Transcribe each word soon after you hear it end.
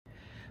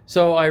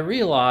So I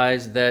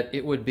realized that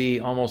it would be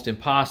almost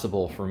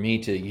impossible for me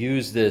to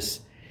use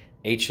this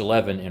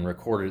H11 and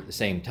record it at the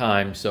same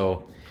time,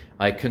 so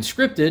I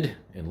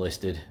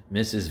enlisted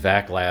Mrs.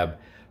 Vaclab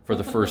for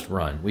the first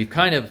run. We've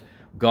kind of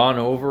gone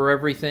over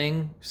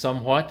everything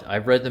somewhat.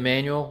 I've read the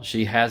manual,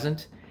 she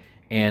hasn't,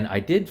 and I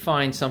did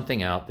find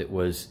something out that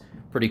was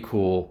pretty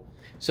cool.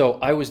 So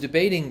I was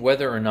debating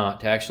whether or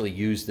not to actually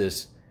use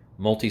this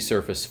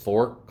multi-surface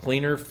floor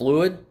cleaner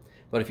fluid,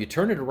 but if you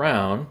turn it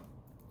around,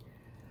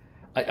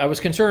 I was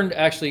concerned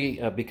actually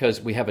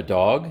because we have a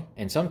dog,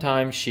 and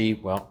sometimes she's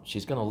going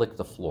to lick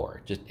the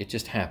floor. It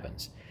just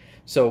happens.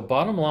 So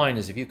bottom line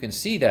is, if you can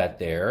see that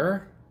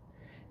there,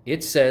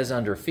 it says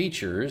under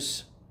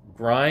features,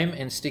 grime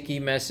and sticky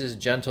messes,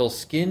 gentle,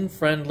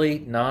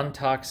 skin-friendly,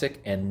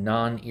 non-toxic, and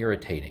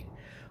non-irritating.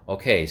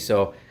 Okay,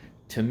 so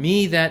to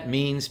me that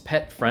means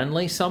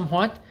pet-friendly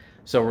somewhat,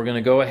 so we're going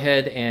to go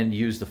ahead and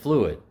use the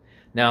fluid.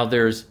 Now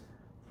there's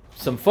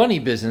some funny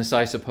business,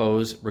 I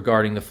suppose,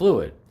 regarding the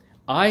fluid.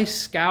 I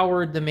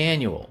scoured the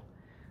manual.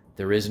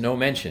 There is no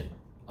mention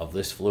of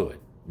this fluid.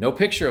 No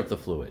picture of the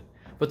fluid.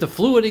 But the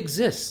fluid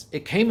exists.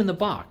 It came in the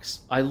box.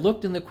 I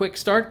looked in the quick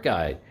start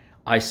guide.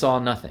 I saw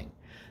nothing.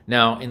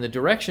 Now, in the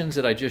directions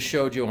that I just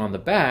showed you on the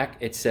back,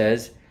 it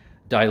says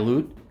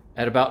dilute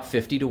at about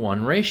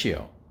 50-to-1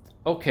 ratio.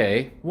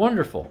 Okay,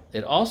 wonderful.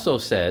 It also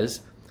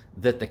says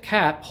that the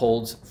cap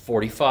holds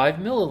 45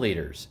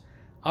 milliliters.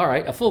 All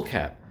right, a full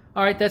cap.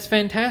 All right, that's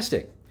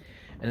fantastic.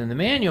 And in the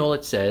manual,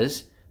 it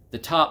says the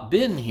top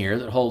bin here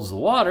that holds the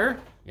water,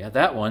 yeah,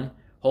 that one,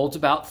 holds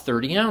about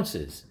 30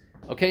 ounces.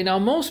 Okay, now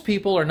most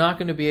people are not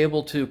going to be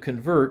able to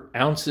convert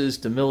ounces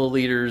to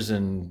milliliters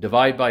and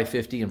divide by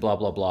 50 and blah,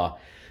 blah, blah.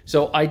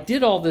 So I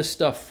did all this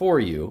stuff for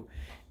you,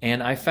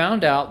 and I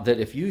found out that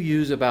if you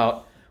use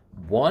about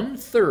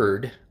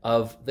 1/3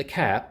 of the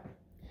cap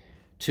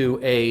to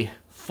a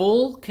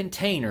full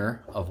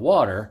container of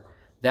water,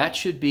 that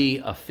should be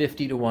a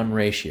 50-to-1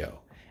 ratio.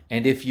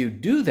 And if you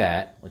do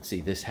that, let's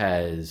see, this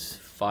has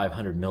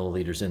 500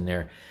 milliliters in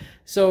there.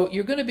 So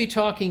you're going to be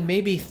talking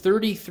maybe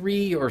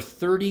 33 or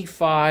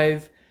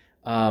 35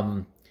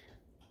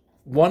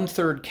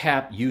 1/3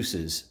 cap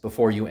uses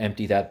before you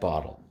empty that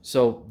bottle.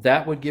 So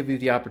that would give you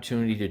the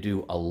opportunity to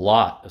do a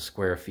lot of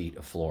square feet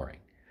of flooring.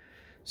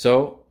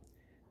 So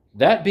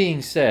that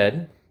being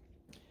said,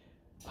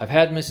 I've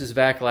had Mrs.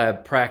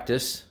 Vaclab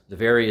practice the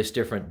various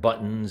different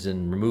buttons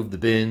and remove the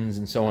bins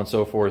and so on and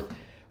so forth.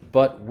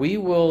 But we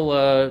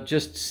will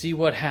just see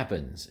what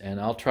happens,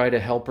 and I'll try to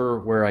help her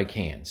where I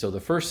can. So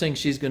the first thing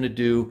she's going to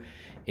do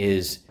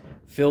is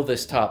fill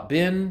this top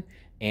bin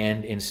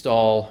and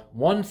install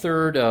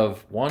 1/3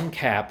 of 1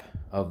 cap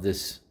of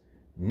this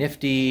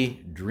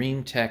nifty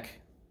Dreametech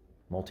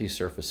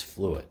multi-surface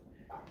fluid.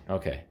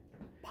 Okay.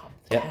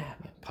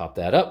 Pop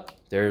that up.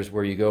 There's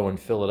where you go and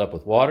fill it up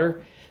with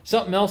water.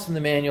 Something else in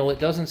the manual, it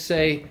doesn't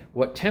say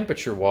what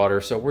temperature water,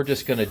 so we're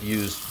just going to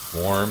use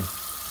warm.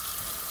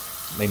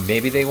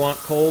 Maybe they want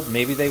cold,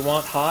 maybe they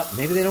want hot,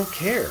 maybe they don't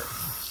care.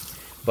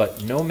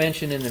 But no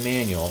mention in the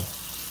manual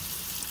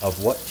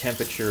of what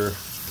temperature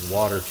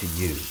water to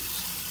use.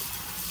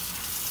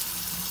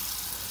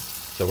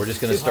 So we're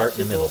just going to start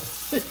in the middle.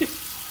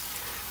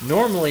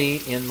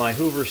 Normally in my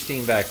Hoover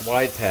Steamvac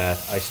wide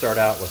path, I start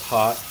out with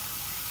hot,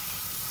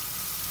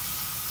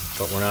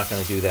 but we're not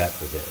going to do that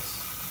for this.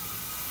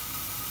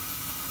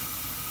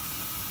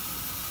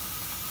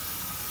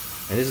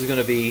 And this is going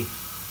to be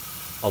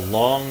a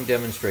long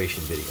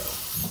demonstration video,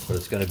 but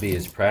it's going to be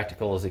as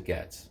practical as it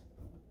gets.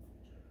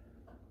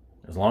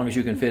 As long as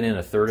you can fit in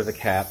 1/3 of the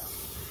cap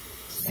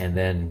and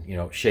then, you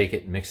know, shake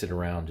it and mix it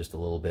around just a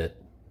little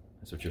bit.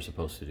 That's what you're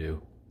supposed to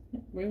do.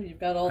 Well, you've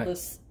got all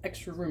this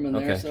extra room in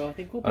there, so I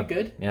think we'll be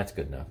good. Yeah, that's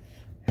good enough.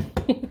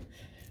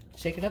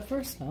 Shake it up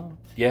first? No.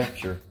 Yeah,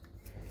 sure.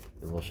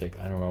 A little shake.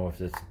 I don't know if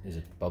this is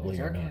it bubbly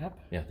or not. Cap.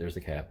 Yeah, there's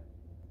the cap.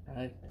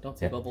 I don't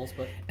see bubbles,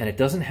 but... And it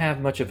doesn't have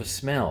much of a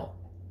smell.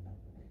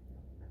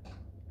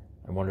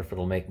 I wonder if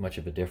it'll make much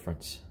of a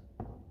difference.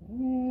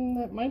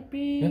 That might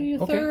be a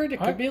 1/3. It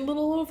could be a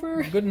little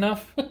over. Good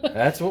enough.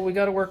 That's what we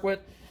got to work with.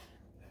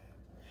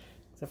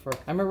 Except for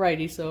I'm a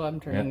righty, so I'm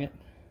turning it.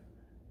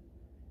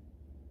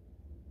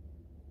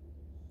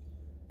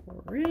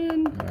 Pour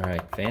in. All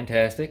right,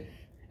 fantastic.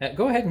 Now,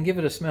 go ahead and give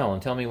it a smell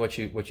and tell me what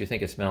you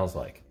think it smells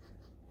like.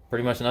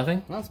 Pretty much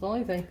nothing? Not smell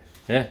anything.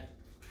 Yeah.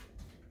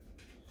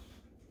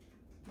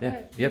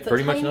 Yeah, yeah,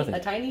 pretty much nothing. A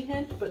tiny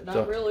hint, but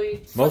not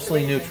really.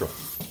 Mostly neutral.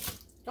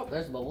 Oh,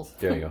 there's bubbles.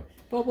 There you go.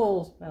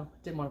 Bubbles. Well,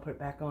 didn't want to put it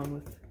back on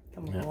with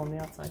chemical on the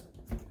outside.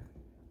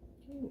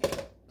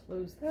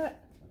 Close that.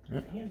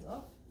 Hands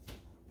off.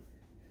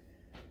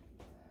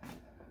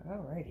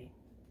 Alrighty.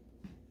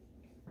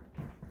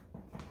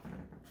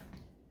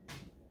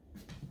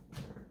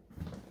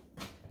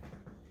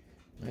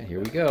 All right,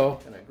 here we go.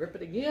 Can I grip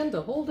it again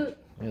to hold it?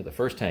 Yeah, the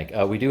first tank.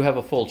 We do have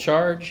a full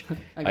charge.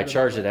 I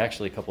charged it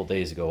actually a couple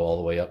days ago all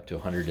the way up to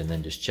 100 and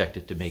then just checked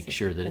it to make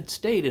sure that it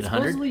stayed at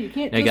 100. Supposedly you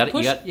can't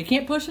you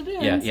can't push it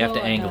in. Yeah, you have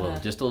to angle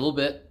it just a little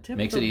bit.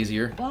 Makes it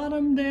easier.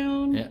 Bottom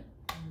down. Yeah.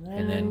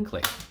 And then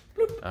click.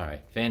 Bloop. All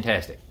right,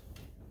 fantastic.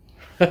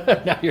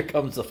 Now here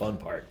comes the fun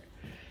part.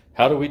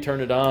 How do we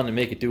turn it on and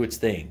make it do its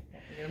thing?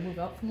 You're gonna move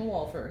out from the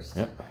wall first.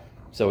 Yep.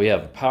 So we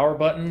have a power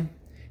button,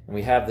 and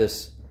we have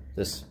this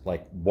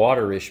like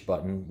water-ish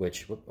button,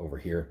 which over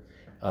here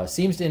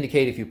seems to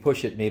indicate if you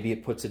push it, maybe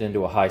it puts it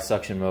into a high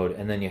suction mode,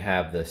 and then you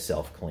have the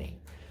self-clean.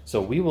 So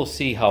we will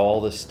see how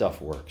all this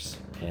stuff works,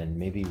 and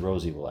maybe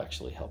Rosie will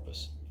actually help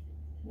us.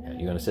 Yeah,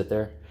 you gonna sit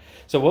there?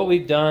 So what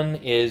we've done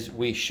is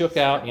we shook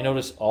out, you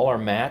notice all our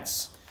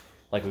mats,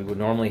 like we would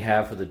normally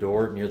have for the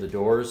door, near the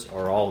doors,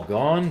 are all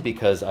gone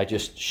because I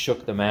just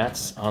shook the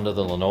mats onto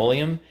the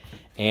linoleum.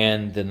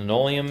 And the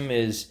linoleum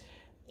is,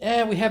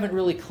 we haven't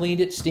really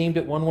cleaned it, steamed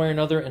it one way or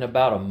another in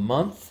about a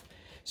month.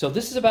 So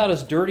this is about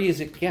as dirty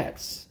as it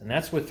gets. And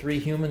that's with 3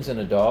 humans and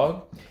a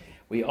dog.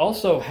 We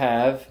also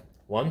have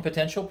one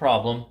potential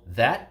problem.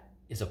 That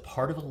is a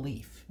part of a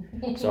leaf.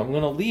 So I'm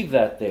going to leave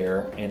that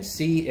there and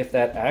see if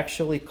that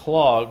actually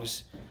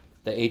clogs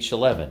the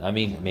H11. I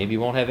mean, maybe it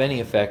won't have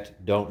any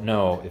effect. Don't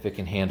know if it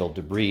can handle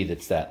debris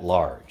that's that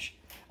large.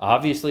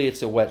 Obviously,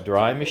 it's a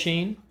wet-dry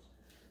machine.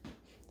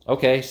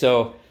 Okay,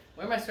 so...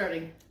 Where am I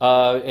starting?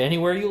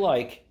 Anywhere you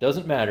like.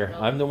 Doesn't matter. No.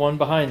 I'm the one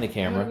behind the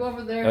camera. I'm going to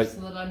go over there so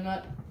that I'm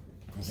not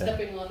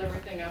stepping on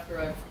everything after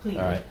I've cleaned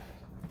it. All right.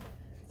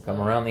 Come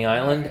around the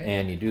island,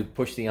 and you do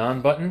push the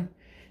on button,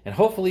 and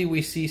hopefully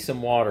we see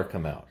some water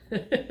come out.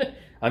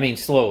 I mean,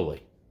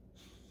 slowly.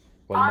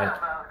 Auto mode.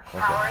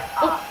 Powered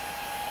off.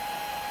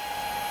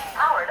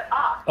 Powered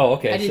off. Oh,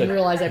 okay. I didn't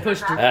realize I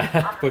pushed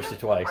it. Pushed it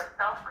twice.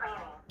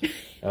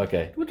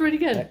 Okay. We'll try it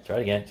again. Yeah, try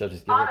it again. So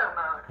just give Auto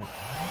it. mode.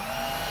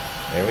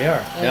 There we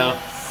are. Now,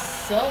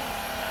 So,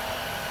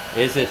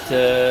 is it?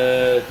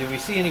 Do we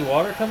see any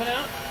water coming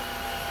out?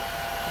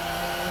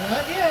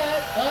 not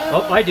yet.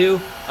 Oh, I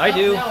do. I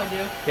do. Now I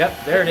do.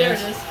 Yep, there it There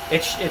is. it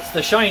is. It's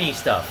the shiny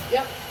stuff.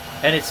 Yep.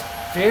 And it's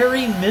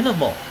very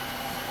minimal.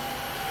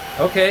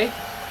 Okay,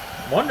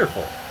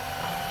 wonderful.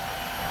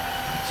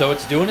 So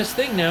it's doing its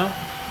thing now.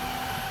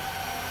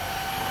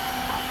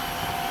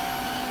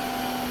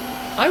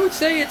 I would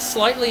say it's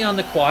slightly on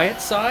the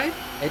quiet side.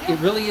 It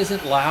really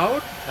isn't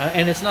loud,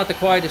 and it's not the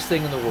quietest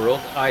thing in the world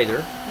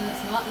either. And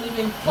it's not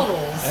leaving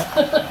puddles.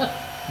 Yeah.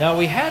 Now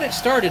we had it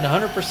started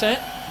 100%.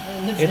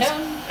 And it's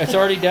down. It's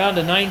already down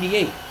to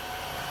 98.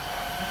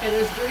 Okay,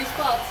 there's 3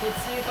 spots.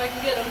 Let's see if I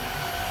can get them.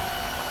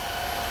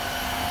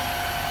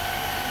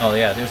 Oh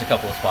yeah, there's a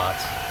couple of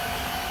spots.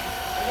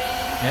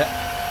 Yep.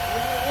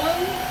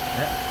 One.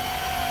 Yep.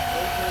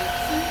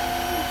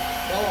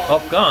 Go on.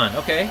 Oh, gone.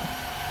 Okay.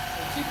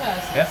 So 2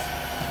 passes. Yep.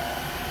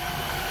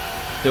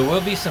 There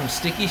will be some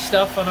sticky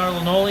stuff on our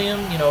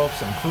linoleum, you know,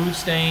 some food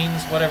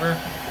stains, whatever.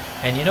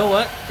 And you know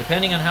what?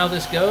 Depending on how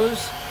this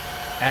goes,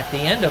 at the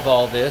end of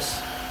all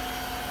this,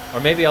 or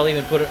maybe I'll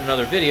even put it in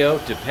another video,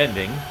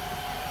 depending,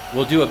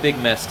 we'll do a big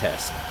mess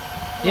test.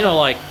 You know,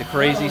 like the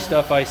crazy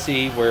stuff I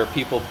see where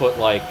people put,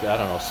 like, I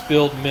don't know,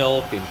 spilled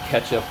milk and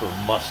ketchup or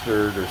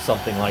mustard or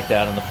something like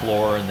that on the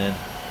floor, and then,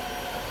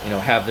 you know,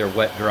 have their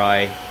wet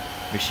dry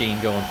machine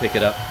go and pick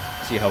it up,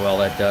 see how well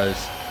that does.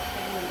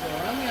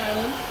 Around the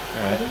island.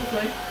 All right.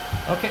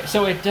 Okay,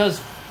 so it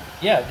does,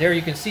 yeah, there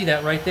you can see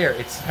that right there.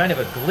 It's kind of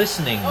a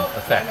glistening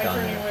effect on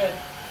there. Red.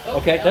 Oh,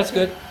 Okay, that's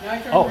good.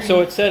 Oh, green.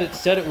 so it said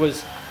it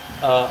was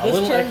a this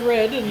little turned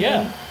red. And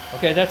yeah. Then...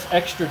 Okay, that's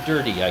extra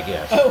dirty, I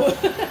guess. Oh.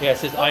 Yeah, it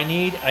says I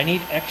need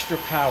extra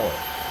power.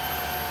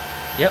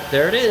 Yep,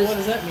 there it is. So what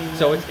does that mean?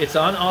 So it's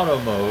on auto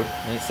mode,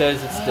 and it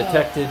says it's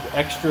detected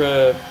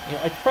extra. You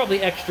know, it's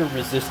probably extra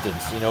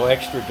resistance. You know,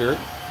 extra dirt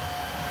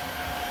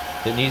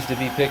that needs to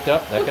be picked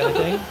up, that kind of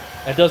thing.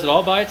 And does it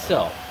all by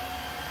itself.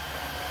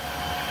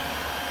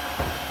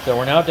 So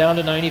we're now down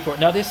to 94.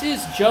 Now this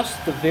is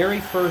just the very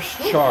first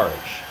charge.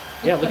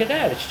 Yeah, look at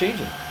that, it's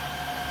changing.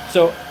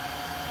 So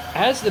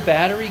as the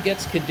battery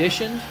gets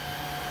conditioned,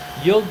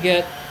 you'll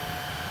get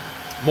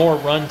more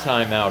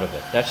runtime out of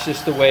it. That's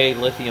just the way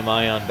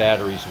lithium-ion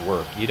batteries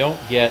work. You don't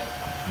get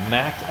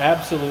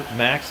absolute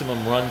maximum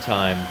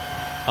runtime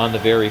on the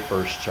very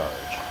first charge.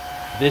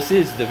 This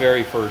is the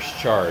very first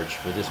charge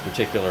for this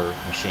particular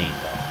machine,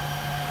 though.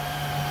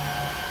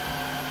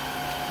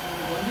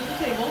 Going to the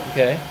table.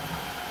 Okay.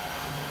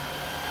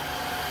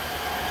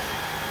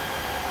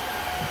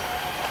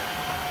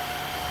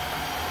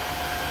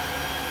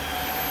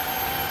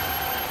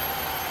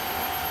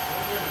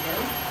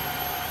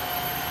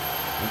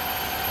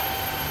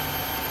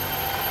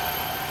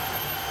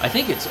 I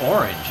think it's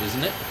orange,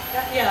 isn't it?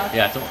 Yeah.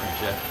 Yeah, it's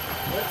orange, yeah.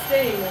 Let's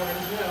stay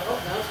orange now.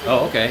 Oh, now it's green.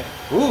 Oh, okay.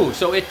 Ooh,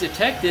 so it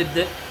detected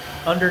that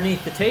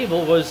underneath the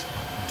table was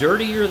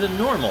dirtier than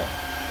normal.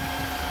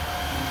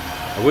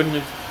 I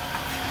wouldn't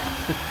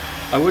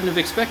have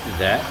expected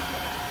that.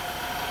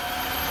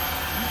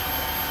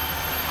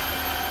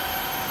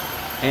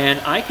 And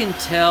I can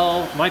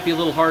tell, might be a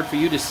little hard for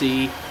you to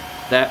see,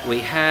 that we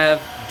have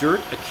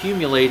dirt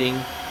accumulating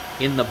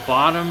in the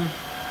bottom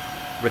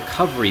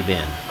recovery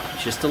bin.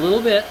 Just a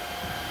little bit.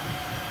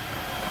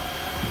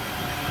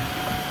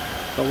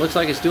 But it looks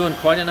like it's doing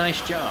quite a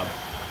nice job.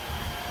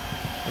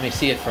 Let me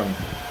see it from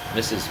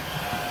Mrs.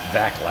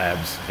 Vac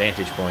Lab's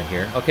vantage point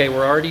here. Okay,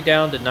 we're already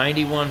down to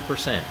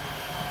 91%.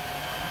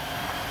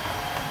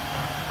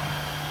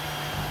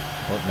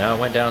 Well, now it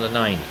went down to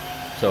 90.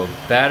 So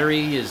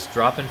battery is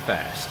dropping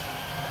fast.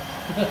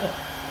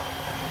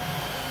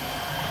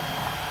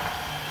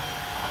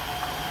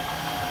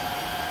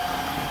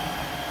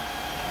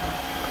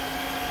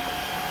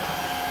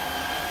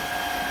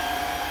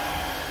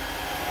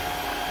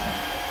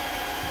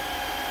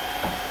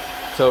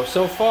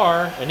 So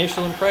far,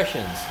 initial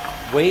impressions.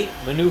 Weight,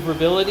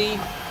 maneuverability.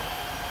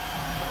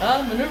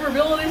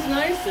 Maneuverability's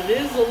nice. It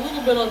is a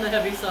little bit on the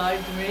heavy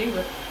side to me,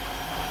 but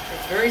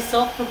it's very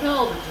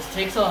self-propelled. It just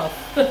takes off.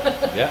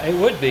 Yeah, it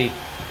would be.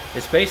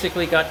 It's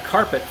basically got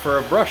carpet for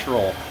a brush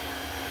roll.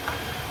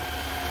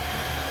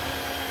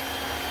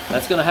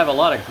 That's going to have a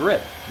lot of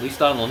grip, at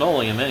least on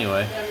linoleum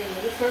anyway. Yeah, I mean,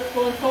 when it starts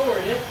going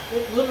forward, it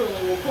literally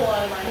will pull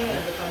out of my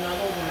hand if I'm not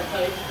holding it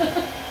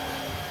tight.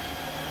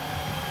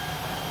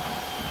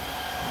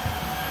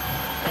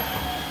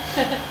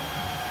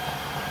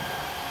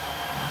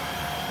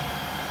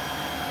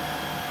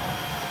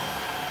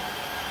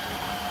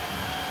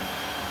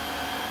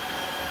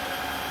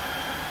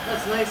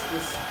 That's nice,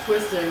 this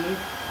twisting.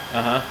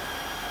 Uh-huh.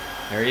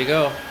 There you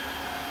go.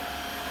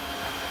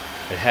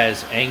 It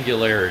has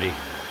angularity.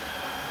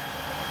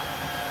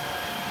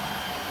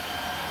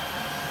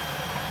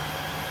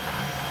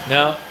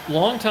 Now,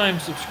 longtime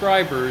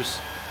subscribers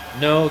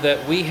know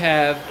that we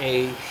have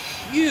a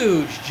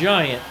huge,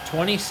 giant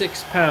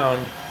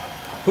 26-pound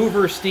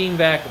Hoover Steam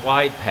Vac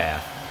wide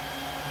path.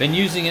 Been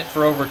using it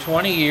for over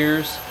 20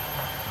 years.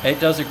 It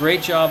does a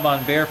great job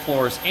on bare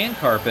floors and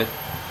carpet,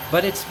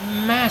 but it's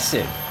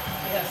massive.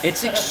 Yes.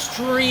 It's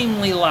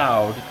extremely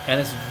loud,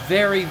 and it's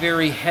very,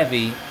 very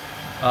heavy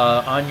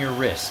on your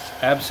wrist.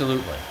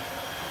 Absolutely.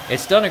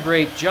 It's done a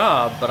great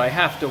job, but I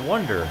have to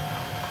wonder,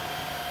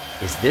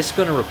 is this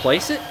going to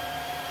replace it?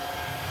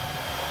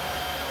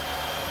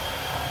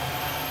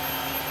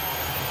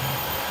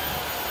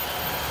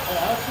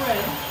 Now it's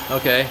red.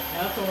 Okay.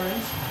 Now it's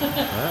orange.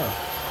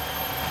 Wow.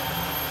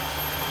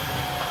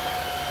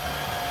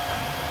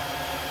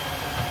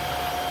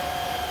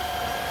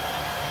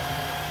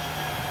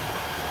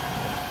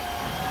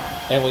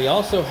 And we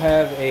also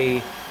have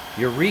a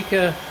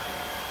Eureka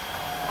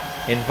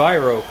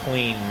Enviro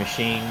Clean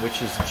machine,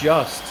 which is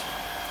just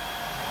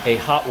a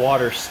hot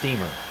water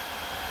steamer.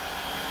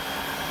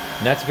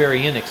 And that's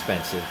very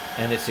inexpensive,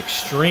 and it's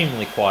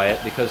extremely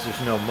quiet because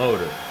there's no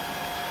motor.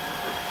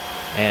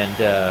 And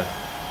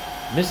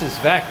Mrs.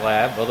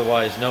 Vaclab,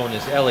 otherwise known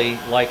as Ellie,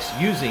 likes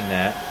using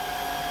that.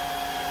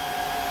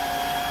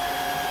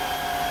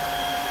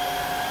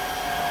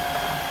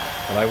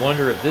 But I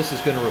wonder if this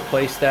is going to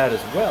replace that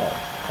as well.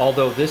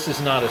 Although this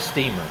is not a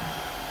steamer.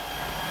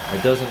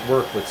 It doesn't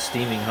work with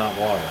steaming hot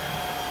water.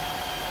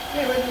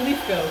 Yeah, where'd the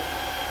leaf go?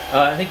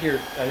 I think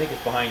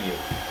it's behind you.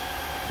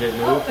 Did it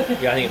move? Oh.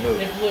 Yeah, I think it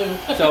moved. It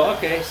blew. So,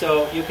 okay,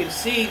 so you can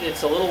see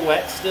it's a little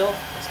wet still.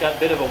 It's got a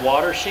bit of a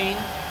water sheen.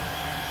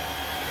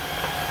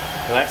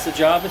 So that's the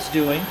job it's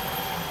doing.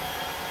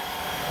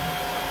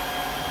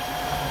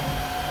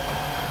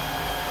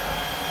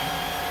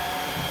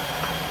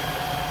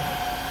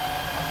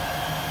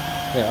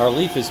 Yeah, our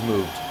leaf is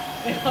moved.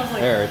 Like,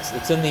 there,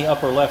 it's in the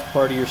upper left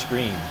part of your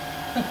screen.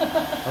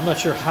 I'm not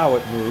sure how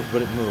it moved,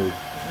 but it moved.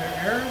 Is there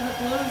air that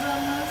blows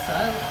on this?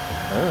 I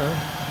don't know.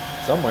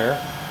 Somewhere.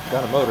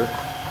 Got a motor.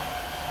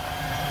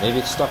 Maybe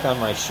it's stuck on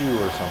my shoe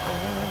or something.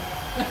 I don't know.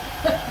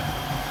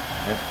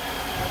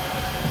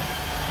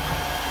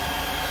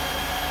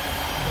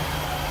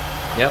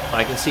 Yep,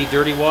 I can see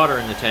dirty water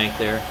in the tank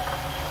there.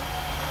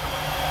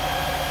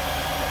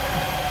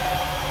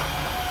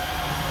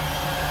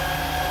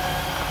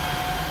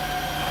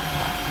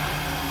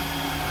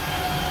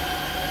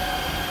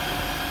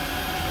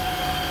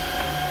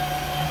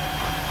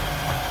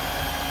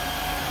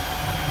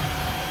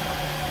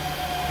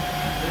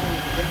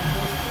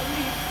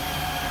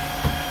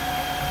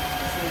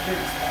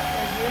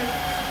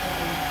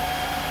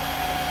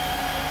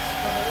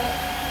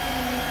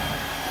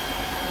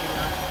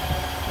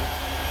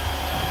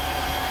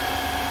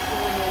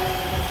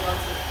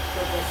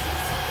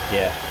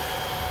 Yeah.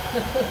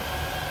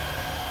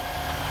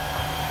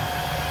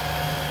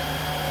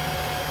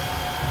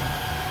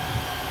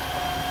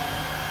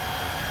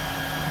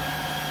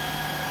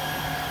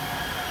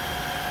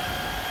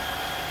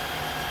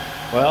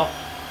 Well,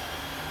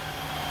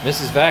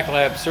 Mrs.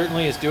 Vaclab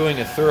certainly is doing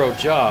a thorough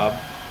job.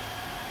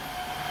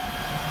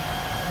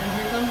 And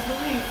here comes the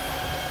leaf.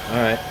 All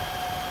right.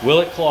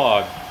 Will it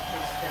clog?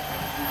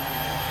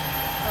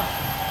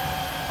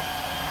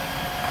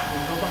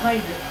 We'll go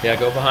behind it. Yeah,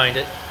 go behind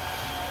it.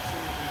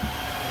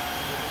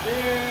 There.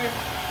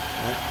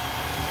 All right.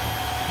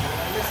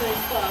 I guess I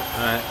stopped.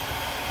 All right.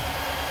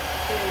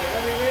 Okay,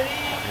 are we ready?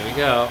 Here we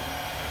go.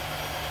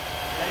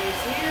 Now you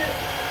see it?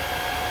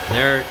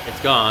 There,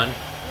 it's gone.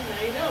 And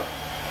now you don't.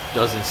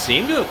 Doesn't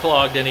seem to have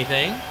clogged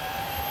anything.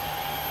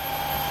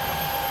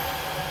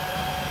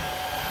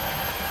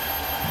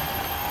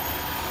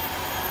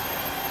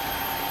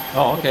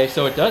 Oh, okay.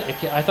 So it does.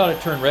 I thought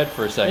it turned red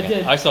for a second. It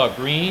did. I saw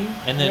green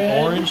and then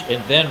Red. orange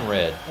and then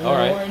red. And All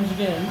then right. orange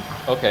again.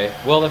 Okay.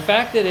 Well, the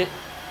fact that it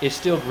is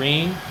still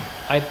green,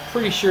 I'm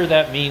pretty sure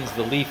that means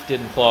the leaf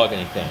didn't clog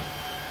anything.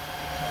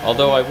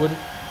 Although I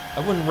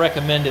wouldn't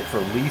recommend it for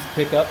leaf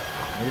pickup.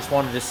 I just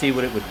wanted to see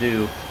what it would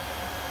do.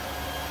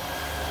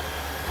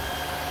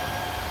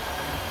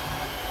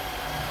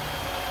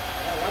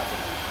 Yeah, lots of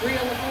debris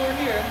on the floor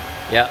here.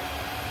 Yeah.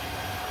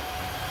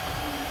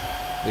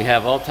 We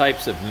have all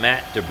types of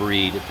mat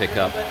debris to pick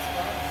up. Wet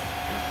spots.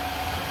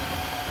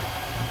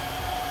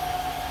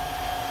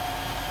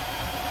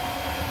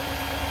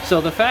 So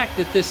the fact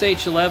that this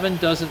H11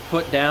 doesn't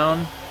put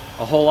down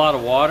a whole lot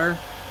of water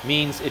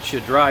means it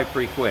should dry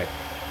pretty quick.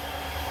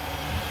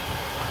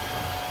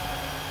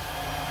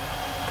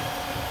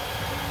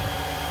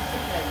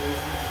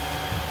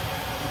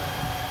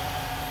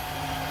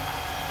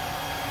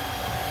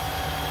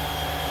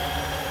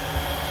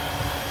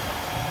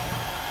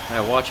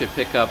 Now watch it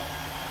pick up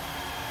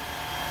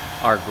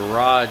our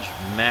garage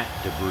mat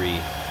debris.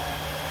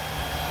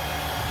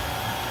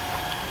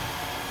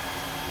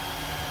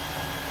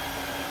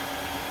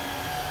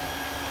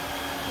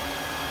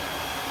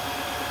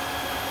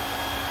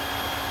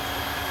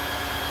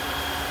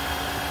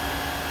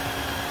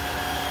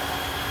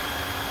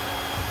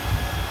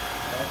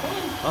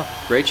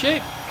 Oh, great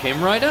shape.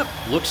 Came right up.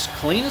 Looks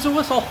clean as a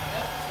whistle.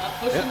 Yep, not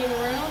pushing it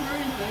around or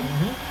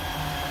anything.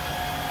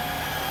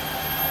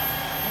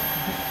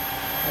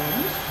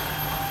 And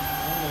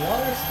the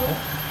water's still,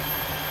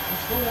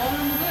 there's still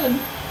water in the bin.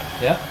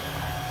 Yeah.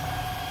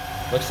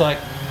 Looks like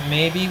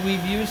maybe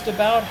we've used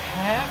about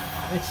half.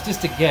 It's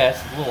just a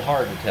guess. It's a little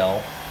hard to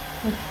tell.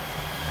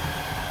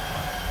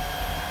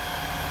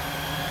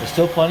 There's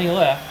still plenty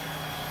left.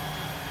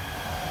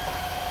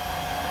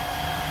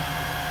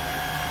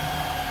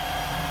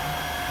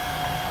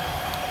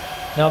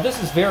 Now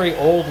this is very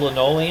old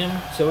linoleum,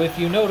 so if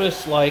you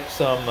notice like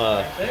some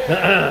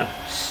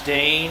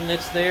stain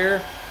that's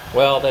there,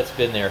 well, that's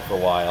been there for a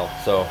while,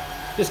 so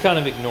just kind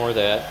of ignore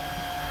that.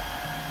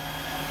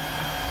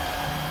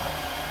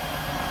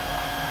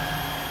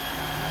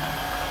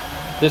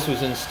 This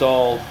was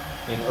installed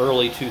in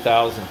early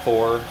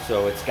 2004,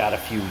 so it's got a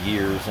few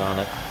years on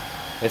it.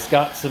 It's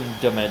got some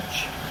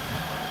damage.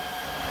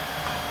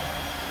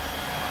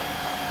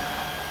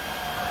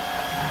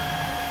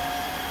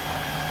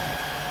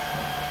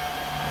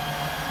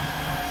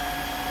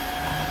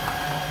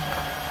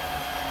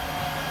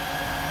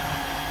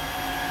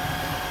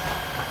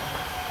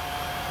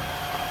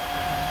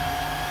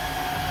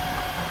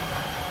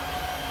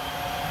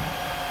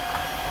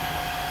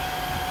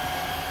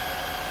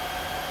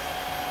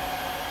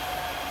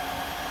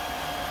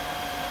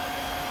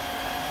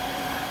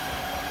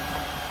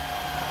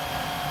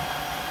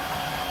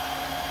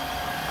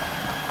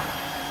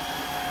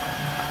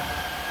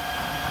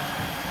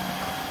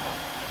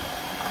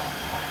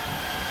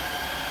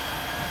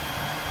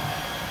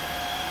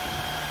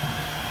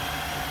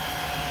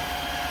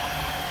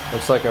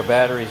 Looks like our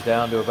battery's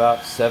down to about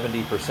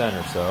 70%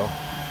 or so.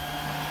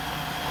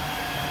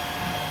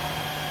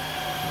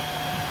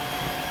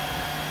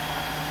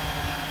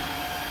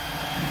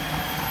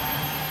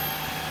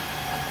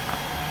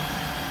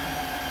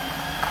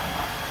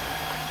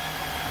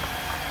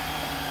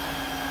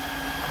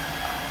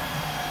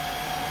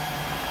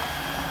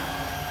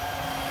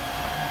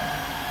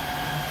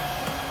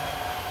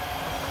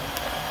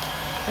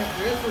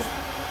 Here's this.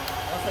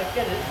 Once I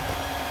get it.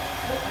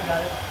 Oh, I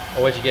got it.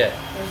 Oh, what'd you get?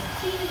 There's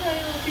a teeny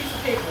tiny little piece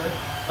of paper.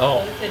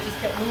 Oh. But it just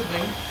kept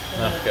moving.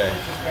 And Okay. then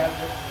it just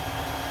grabbed it.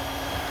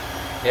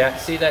 Yeah,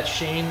 see that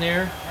sheen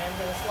there? I'm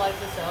going to slide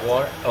this out.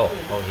 Water? so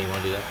Oh, you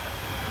want to do that?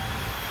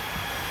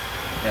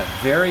 Yeah,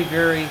 very,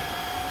 very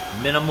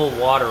minimal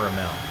water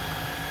amount.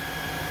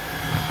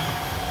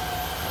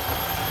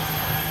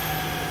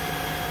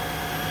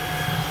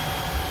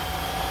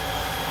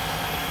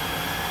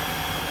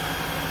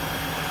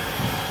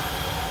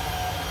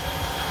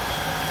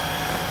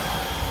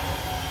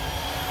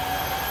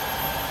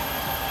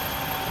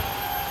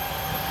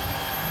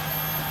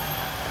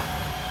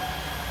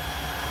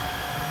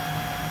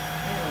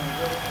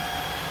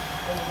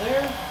 Over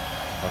there.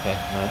 Okay,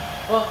 alright.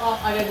 Well,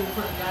 I got to do the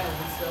front of the island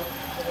still.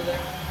 Over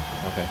there.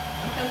 Okay.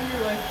 I'm coming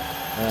your way.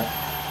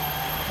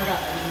 Forgot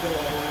I didn't go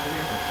all the way over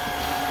here.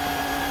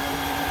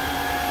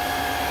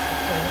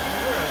 I don't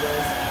know where I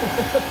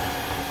was.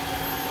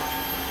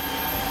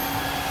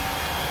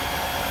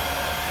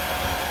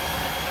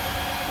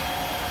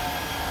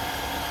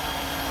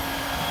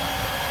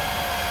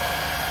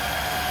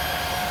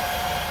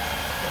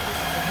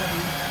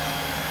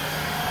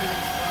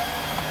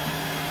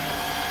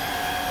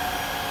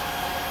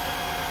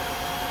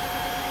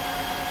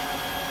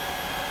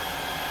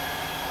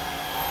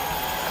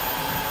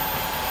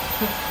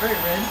 Very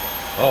red.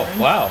 Oh, Orange.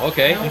 wow,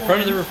 okay. Now In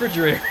front of the orange.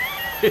 refrigerator.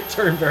 It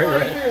turned very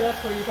Right red. here,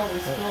 that's where you probably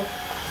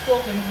spill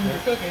things when you're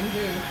cooking,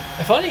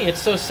 too. Funny,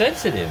 it's so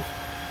sensitive.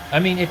 I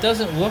mean, it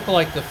doesn't look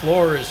like the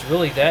floor is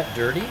really that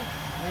dirty.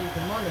 Now you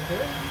can monitor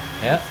it.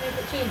 Yeah. See if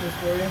it changes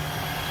for you.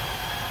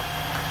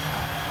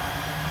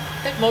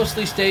 It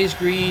mostly stays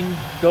green,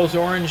 goes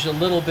orange a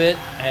little bit,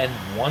 and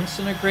once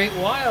in a great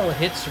while it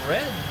hits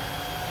red.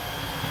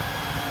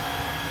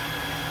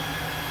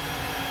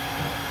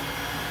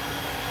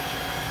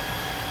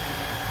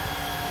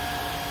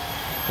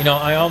 You know,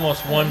 I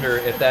almost wonder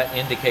if that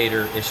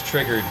indicator is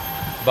triggered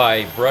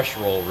by brush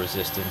roll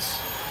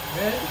resistance.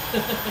 Red?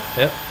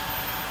 Yep.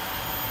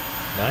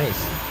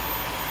 Nice.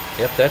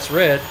 Yep, that's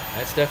red.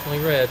 That's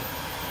definitely red.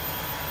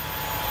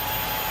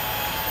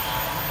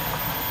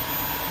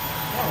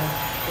 Oh,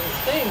 it's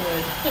staying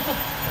red.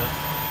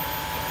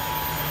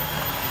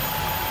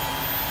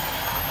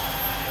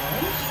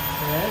 Orange,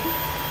 red.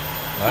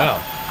 Wow.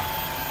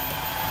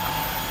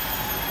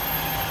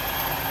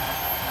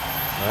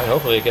 All right,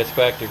 hopefully it gets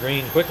back to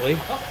green quickly.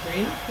 Oh,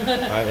 green.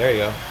 All right, there you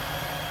go.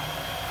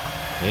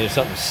 Needed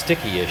something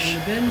sticky-ish.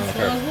 And the bin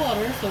still has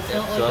water, so it's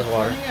not like it's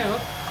running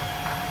out.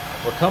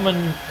 We're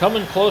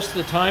coming close to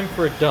the time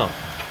for a dump.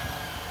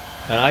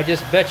 And I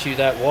just bet you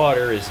that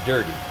water is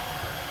dirty.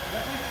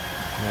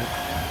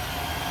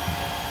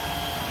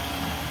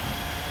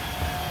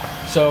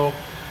 So,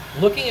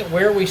 looking at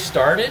where we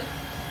started,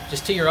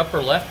 just to your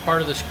upper left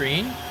part of the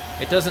screen,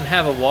 it doesn't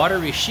have a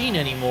watery sheen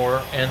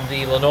anymore, and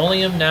the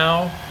linoleum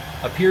now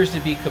appears to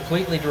be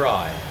completely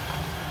dry.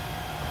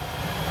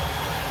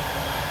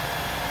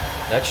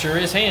 That sure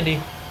is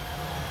handy.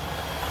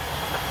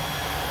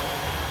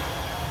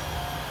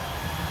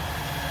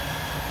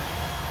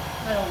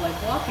 I don't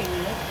like walking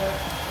in it,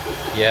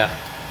 but... Yeah.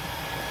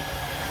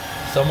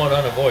 Somewhat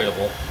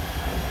unavoidable.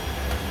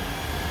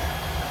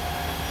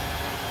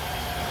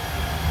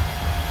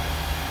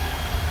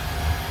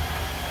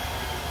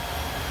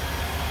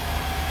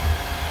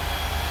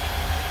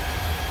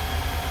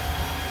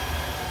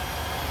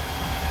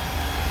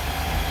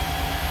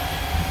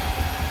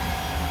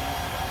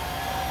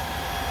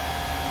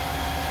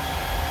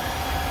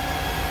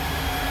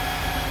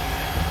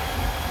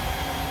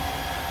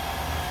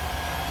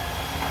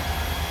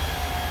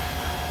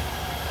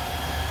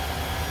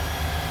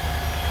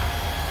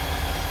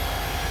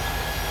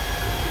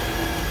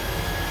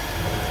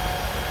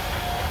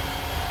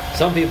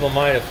 Some people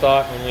might have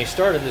thought when we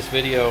started this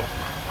video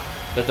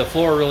that the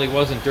floor really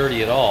wasn't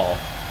dirty at all.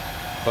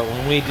 But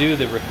when we do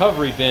the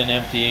recovery bin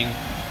emptying,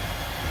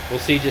 we'll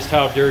see just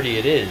how dirty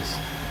it is.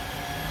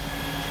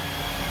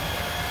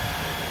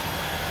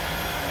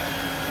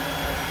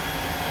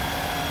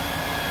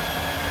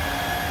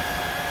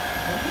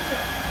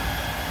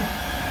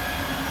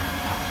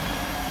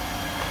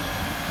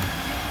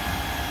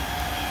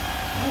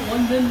 Well,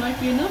 one bin might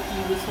be enough to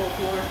use this whole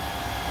floor.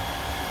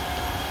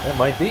 That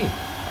might be.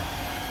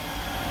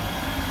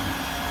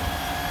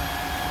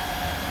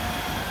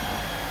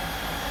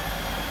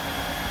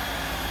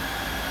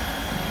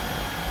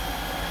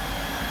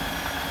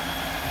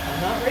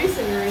 Not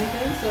racing or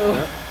anything, so...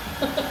 Yep.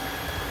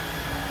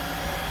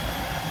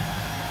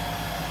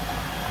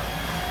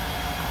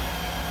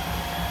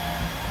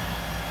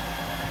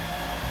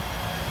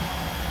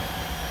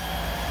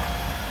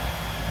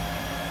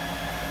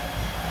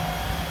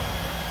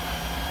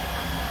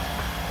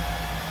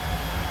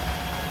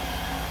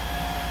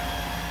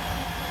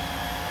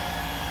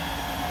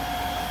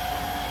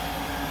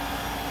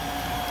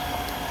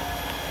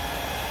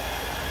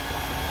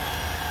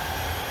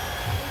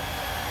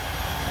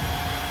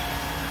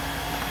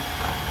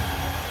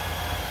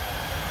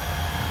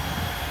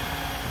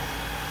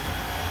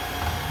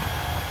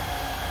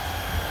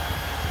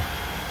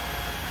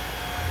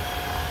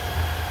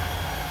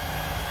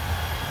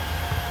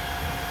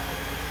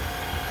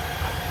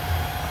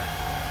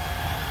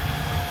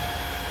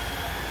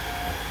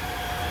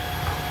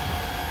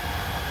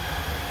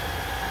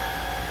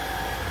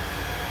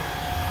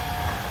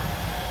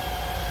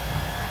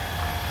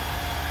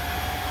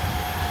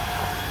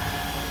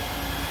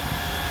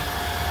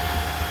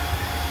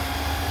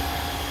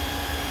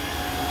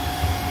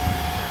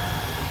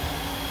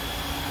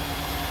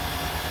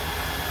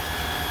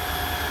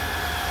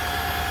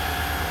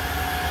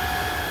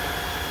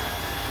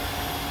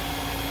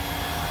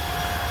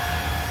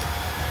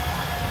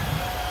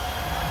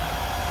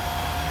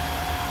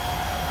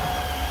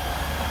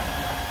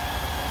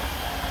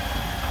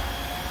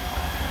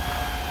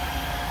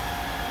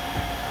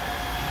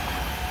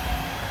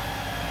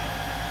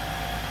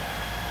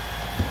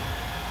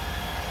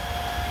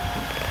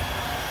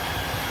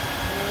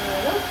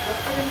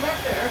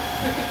 Back there.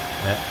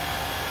 Yeah.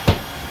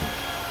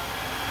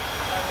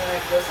 I'm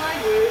gonna go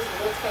sideways,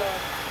 and let's go.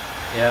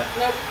 Yeah.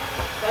 Nope,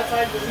 that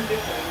side doesn't do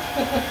things.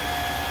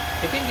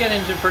 It can get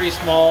into pretty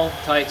small,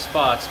 tight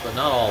spots, but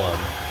not all of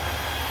them.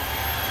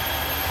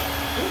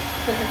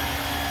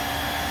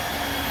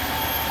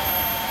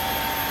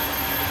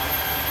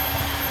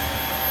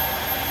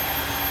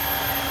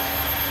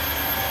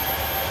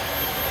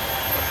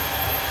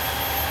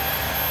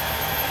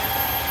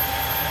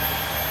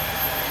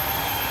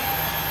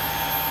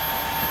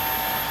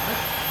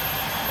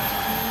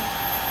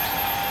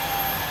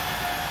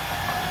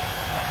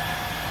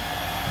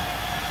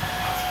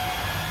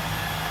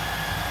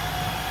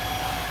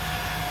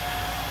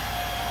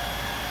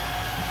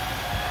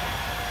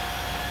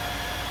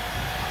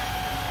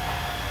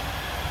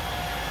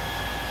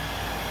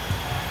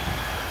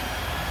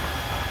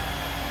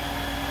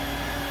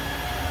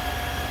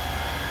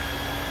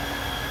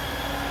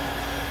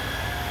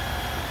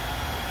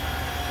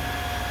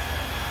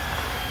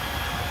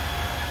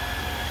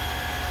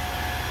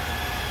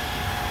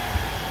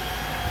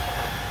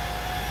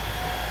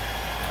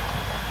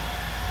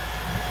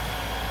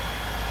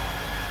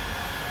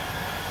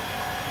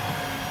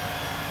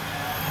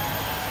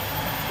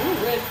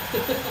 red.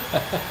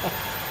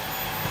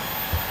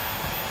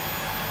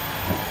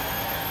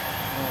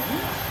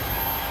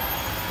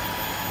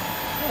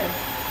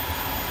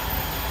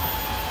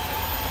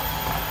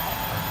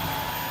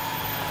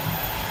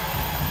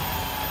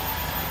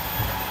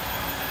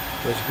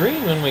 It was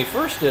green when we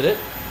first did it,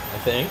 I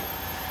think.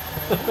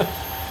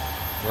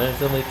 Then it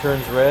suddenly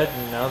turns red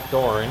and now it's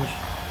orange.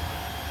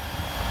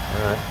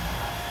 Alright.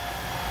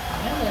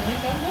 And I think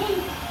I'm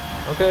done.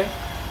 Okay.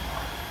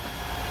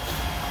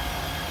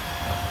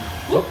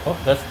 Oh,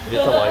 it's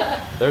a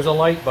light. There's a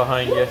light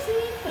behind you.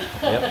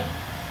 Yep.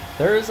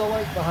 There is a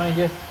light behind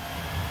you.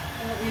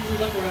 I don't usually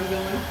look where I'm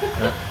going.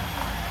 Yep.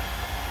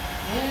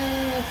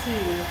 And let's see.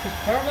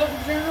 Power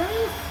button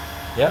zero.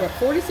 Yep. We're at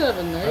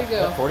 47. There you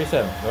go.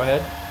 47. Go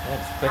ahead.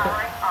 Let's pick it.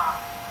 Powering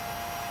off.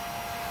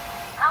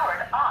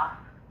 Powered off.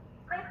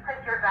 Please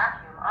place your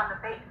vacuum on the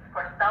base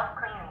for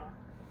self-cleaning.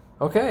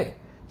 Okay.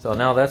 So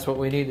now that's what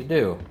we need to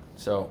do.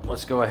 So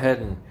let's go ahead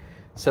and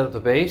set up the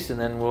base, and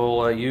then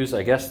we'll use,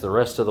 I guess, the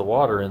rest of the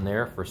water in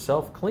there for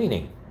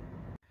self-cleaning.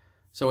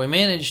 So we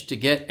managed to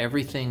get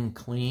everything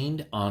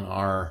cleaned on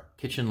our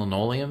kitchen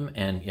linoleum,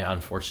 and yeah,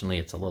 unfortunately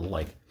it's a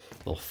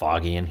little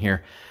foggy in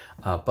here,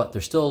 but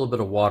there's still a little bit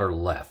of water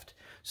left.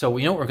 So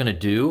we know what we're going to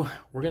do.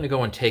 We're going to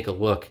go and take a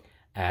look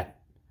at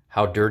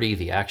how dirty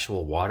the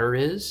actual water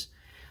is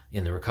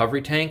in the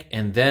recovery tank,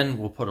 and then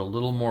we'll put a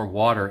little more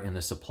water in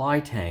the supply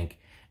tank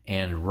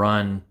and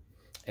run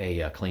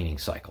a cleaning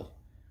cycle.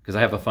 Because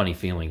I have a funny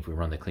feeling if we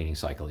run the cleaning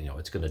cycle,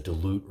 it's going to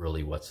dilute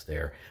really what's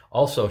there.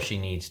 Also, she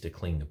needs to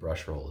clean the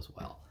brush roll as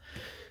well.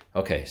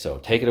 Okay, so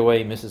take it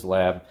away, Mrs.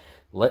 Lab.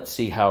 Let's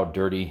see how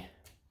dirty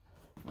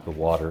the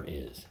water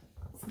is.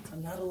 Since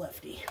I'm not a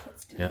lefty,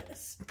 let's do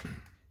this.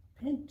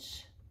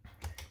 Pinch.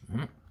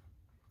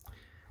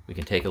 We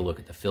can take a look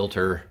at the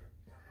filter.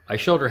 I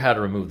showed her how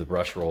to remove the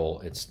brush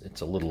roll.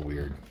 It's a little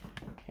weird.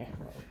 Here,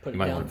 put You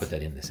might want to put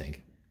that in the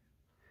sink.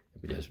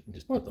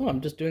 Well, I'm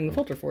just doing the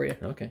filter for you.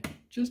 Okay.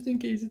 Just in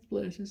case it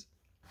splashes.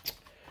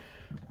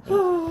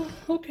 Oh,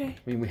 okay. I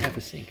mean, we have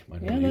a sink.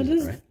 Might Yeah, use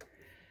it, right?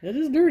 that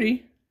is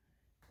dirty.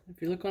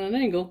 If you look on an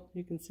angle,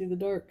 you can see the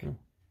dark. Oh.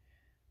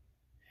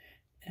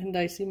 And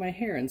I see my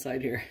hair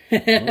inside here. Oh,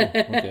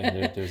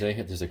 okay.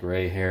 There's a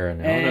gray hair in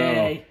there. Oh,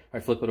 no. All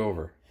right, flip it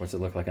over. What's it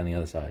look like on the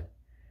other side?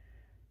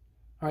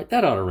 All right,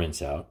 that ought to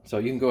rinse out. So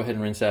you can go ahead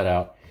and rinse that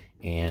out.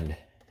 And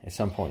at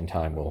some point in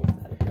time, we'll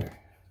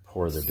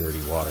pour the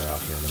dirty water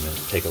out here in a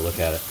minute. Take a look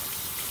at it.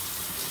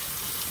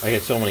 I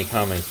get so many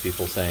comments,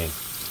 people saying,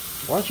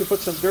 why don't you put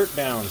some dirt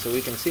down so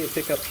we can see it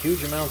pick up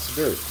huge amounts of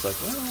dirt? It's like,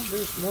 well,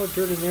 there's more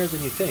dirt in there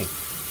than you think.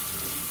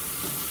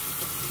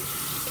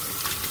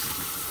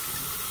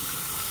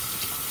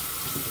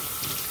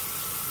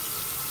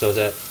 So is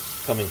that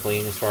coming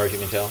clean as far as you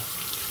can tell?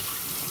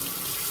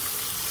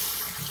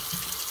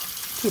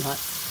 Too hot.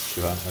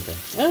 Too hot? Okay.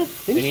 Yeah,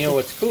 And you know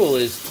what's cool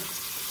is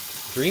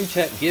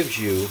Dreametech gives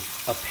you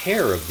a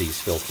pair of these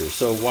filters.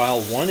 So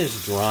while one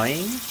is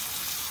drying,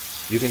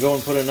 you can go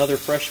and put another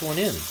fresh one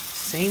in.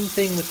 Same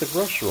thing with the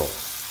brush roll.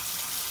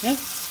 Yeah.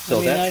 So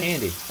that's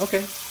handy.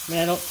 Okay. I mean,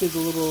 I don't see the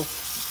little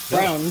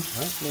brown. No.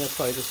 Right. I mean, that's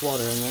probably just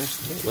water in there.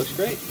 Okay, looks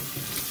great.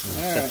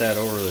 Set that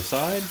over to the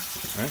side.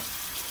 All right.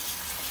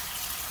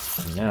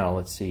 And now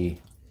let's see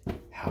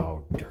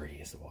how dirty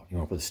is the water. You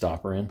want to put the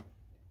stopper in?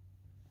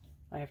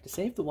 I have to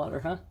save the water,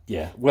 huh?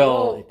 Yeah.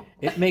 Well,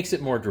 it makes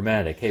it more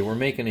dramatic. Hey, we're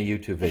making a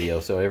YouTube video,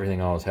 so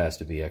everything always has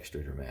to be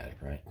extra dramatic,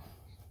 right?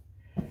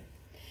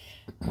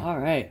 All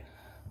right.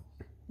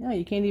 Yeah,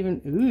 you can't even.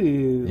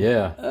 Ooh.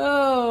 Yeah.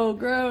 Oh,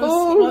 gross.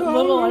 Oh, what no,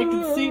 little I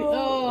can see.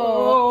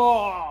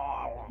 Oh.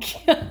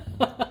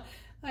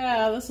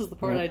 Yeah, this is the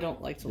part I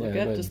don't like to look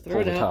at. Just throw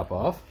it out. Pull the top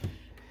off.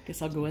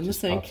 Guess I'll go in the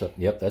sink. Pops up.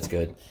 Yep, that's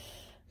good.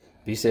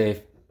 Be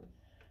safe.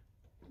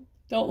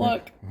 Don't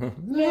look.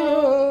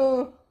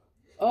 No.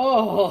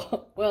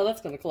 Oh, well, that's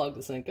going to clog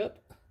the sink up.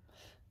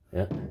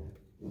 Yeah.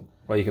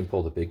 Well, you can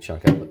pull the big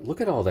chunk out. But look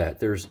at all that.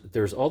 There's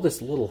all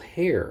this little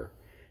hair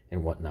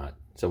and whatnot.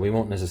 So we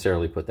won't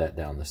necessarily put that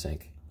down the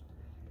sink.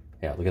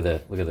 Yeah, look at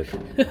that. Look at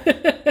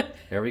that.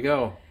 There we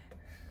go.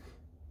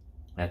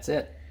 That's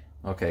it.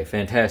 Okay,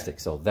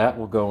 fantastic. So that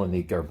will go in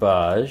the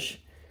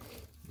garbage.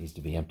 Needs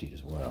to be emptied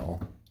as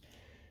well.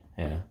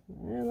 Yeah.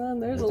 Yeah,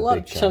 there's a lot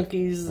of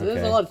chunkies. Okay.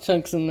 There's a lot of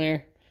chunks in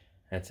there.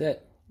 That's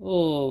it.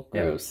 Oh,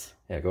 gross.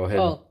 Yeah, go ahead.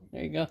 Oh,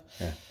 there you go.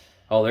 Yeah.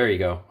 Oh, there you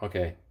go.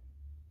 Okay.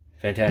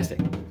 Fantastic.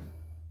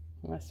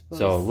 I suppose.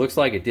 So it looks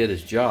like it did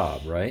its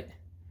job, right?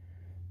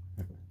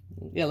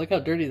 Yeah, look how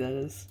dirty that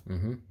is.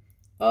 Mm-hmm.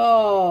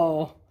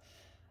 Oh.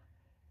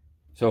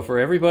 So for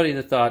everybody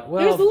that thought,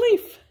 well, there's the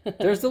leaf.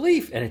 there's the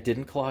leaf, and it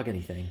didn't clog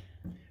anything.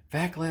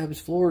 Vac Lab's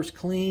floor is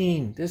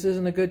clean. This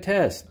isn't a good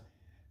test.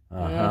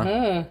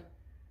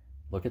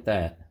 Look at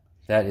that.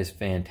 That is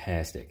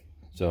fantastic.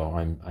 So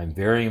I'm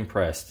very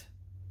impressed.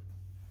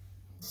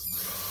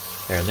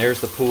 There, and there's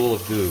the pool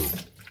of goo.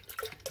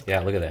 Yeah,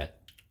 look at that.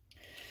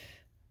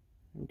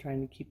 I'm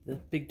trying to keep the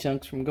big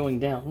chunks from going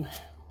down.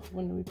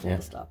 When do we pull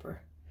the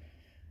stopper?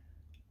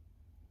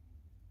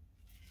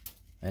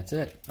 That's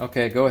it.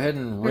 Okay, go ahead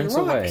and rinse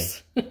away.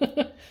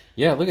 Rocks.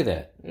 Yeah, look at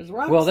that. There's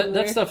rocks. Well, in that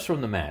there. stuff's from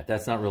the mat.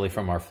 That's not really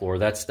from our floor.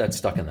 That's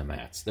stuck in the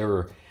mats. There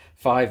were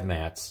 5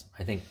 mats.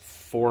 I think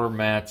 4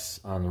 mats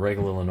on the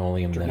regular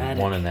linoleum, and then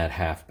 1 in that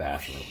half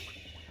bathroom.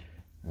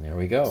 And there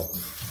we go.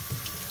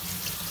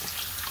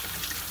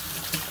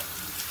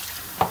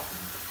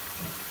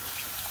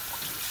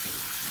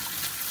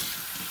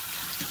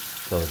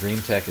 So the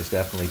Dreametech is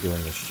definitely doing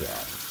its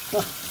job.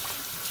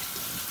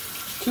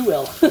 Too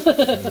well.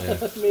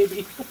 Yeah.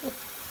 Maybe.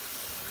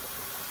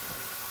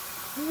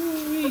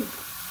 Ooh-wee.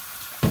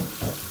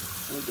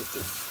 Let me get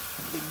this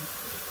big...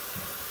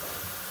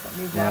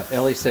 Now,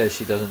 Ellie says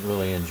she doesn't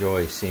really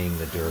enjoy seeing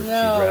the dirt. No,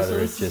 She'd rather so it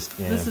this, just,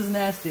 you this know, is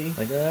nasty.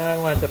 like, I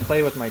want to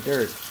play with my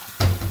dirt.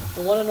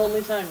 The one and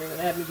only time you're going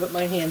to have me put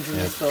my hands in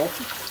this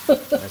filth.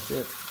 That's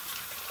it.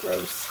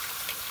 Gross.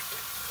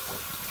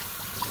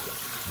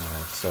 All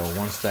right, so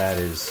once that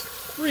is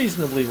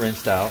reasonably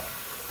rinsed out,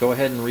 go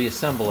ahead and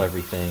reassemble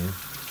everything,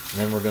 and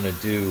then we're going to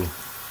do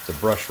the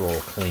brush roll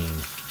clean.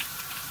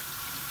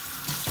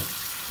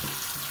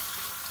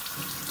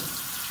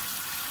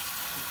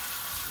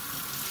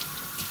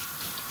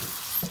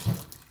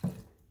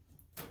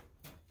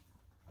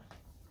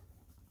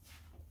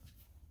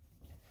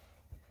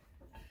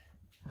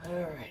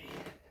 Alrighty.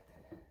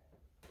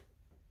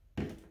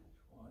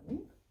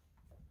 One.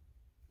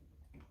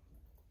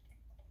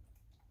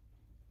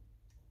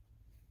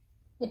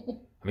 I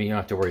mean, you don't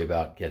have to worry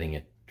about getting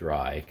it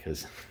dry,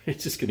 because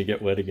it's just going to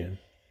get wet again.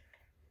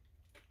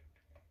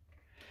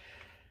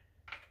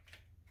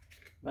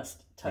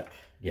 Must tuck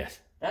Yes.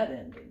 that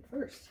end in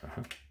first.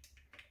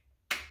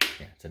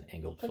 Yeah, it's an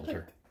angled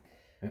filter.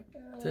 Yep,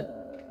 that's it.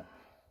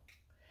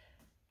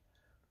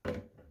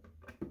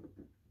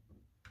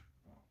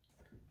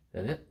 Is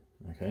that it?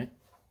 Okay.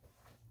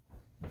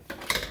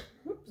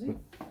 Oopsie.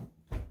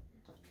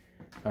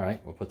 All right,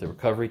 we'll put the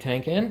recovery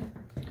tank in.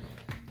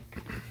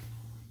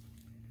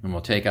 And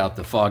we'll take out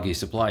the foggy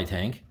supply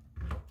tank.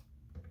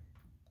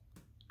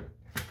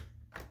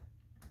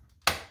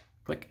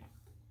 Click.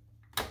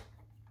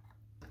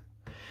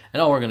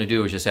 And all we're going to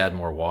do is just add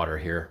more water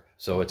here,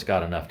 so it's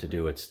got enough to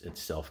do its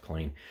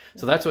self-clean.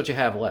 So that's what you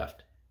have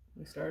left.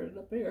 We started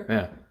up here.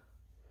 Yeah.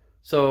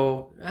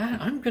 So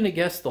I'm going to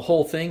guess the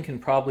whole thing can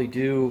probably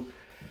do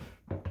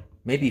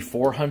maybe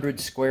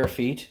 400 square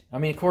feet. I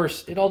mean, of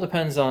course, it all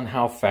depends on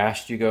how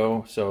fast you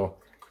go. So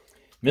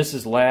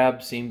Mrs.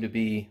 Lab seemed to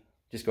be...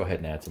 Just go ahead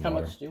and add some water.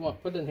 How much do you want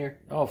to put in here?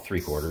 Oh,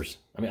 3/4.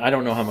 I mean, I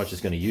don't know how much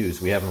it's going to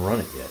use. We haven't run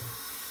it yet.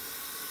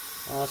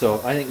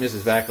 So I think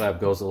Mrs.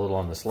 Backlab goes a little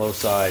on the slow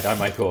side. I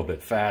might go a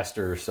bit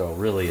faster. So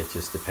really, it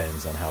just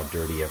depends on how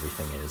dirty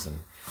everything is and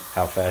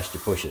how fast you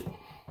push it.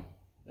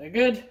 They're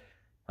good.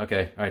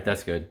 Okay. All right.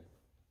 That's good.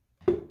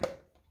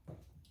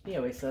 He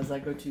always says I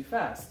go too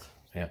fast.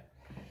 Yeah.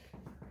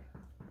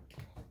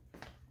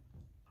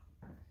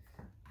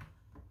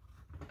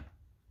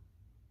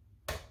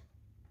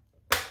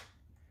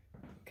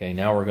 Okay,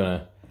 now we're going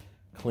to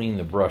clean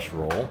the brush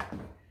roll.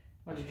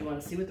 Oh, did you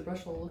want to see what the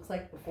brush roll looks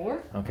like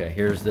before? Okay,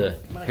 here's the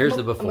before. I'm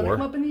gonna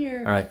come up in here.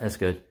 All right, that's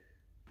good.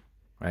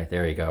 All right,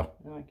 there you go.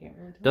 No, I can't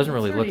really tell. Doesn't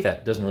really look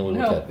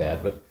that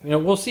bad, but you know,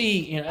 we'll see.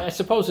 You know, I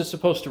suppose it's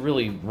supposed to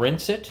really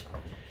rinse it,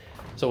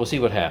 so we'll see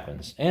what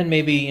happens, and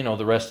maybe you know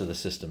the rest of the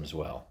system as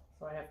well.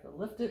 So I have to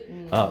lift it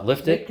and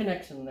lift make it.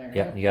 connection there.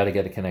 Yeah, you got to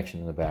get a connection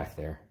in the back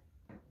there.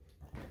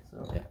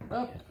 So Yeah.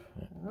 up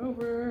and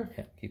over.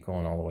 Yeah, keep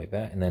going all the way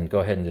back, and then go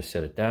ahead and just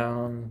set it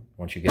down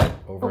once you get it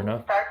over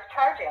enough. Starts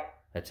charging.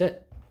 That's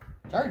it.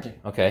 Charging.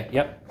 Okay,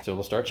 yep. So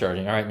we'll start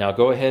charging. All right, now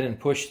go ahead and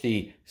push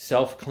the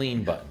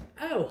self-clean button.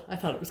 Oh, I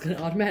thought it was going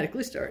to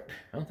automatically start.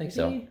 I don't think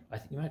so. I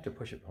think you might have to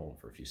push it and hold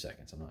for a few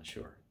seconds. I'm not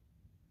sure.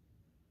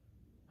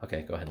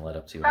 Okay, go ahead and let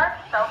up. See what Start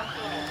happens.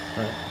 self-cleaning.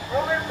 All right.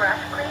 Roller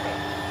brush cleaning.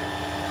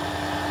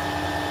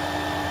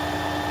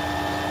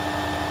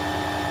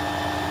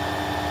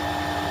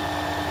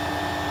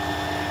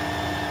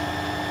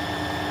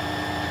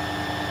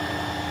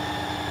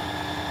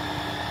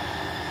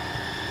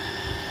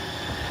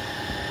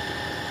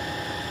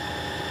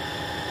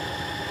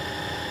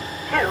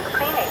 Tube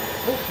cleaning.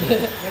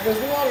 There goes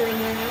the water in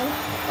there now.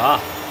 Ah,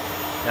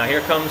 now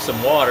here comes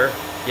some water.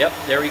 Yep,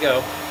 there we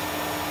go.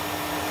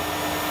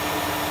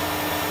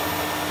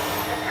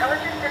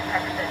 Intelligent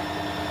detection.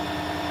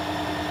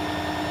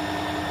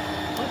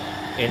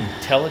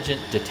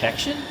 Intelligent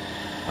detection?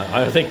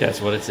 I think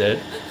that's what it said.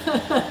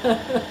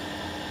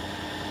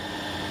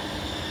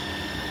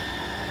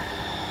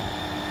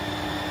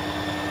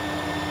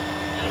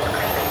 Deep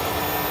cleaning.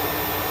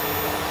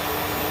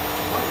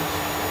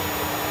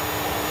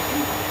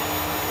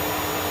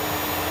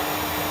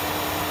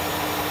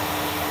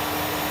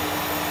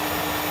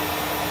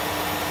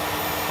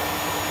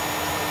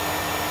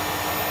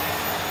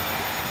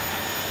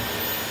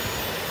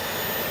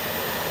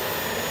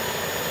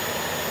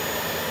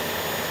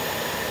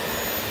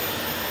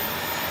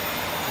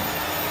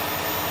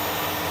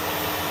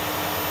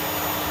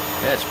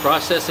 Yeah, it's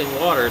processing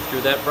water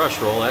through that brush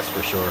roll, that's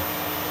for sure.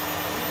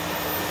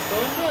 It's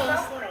going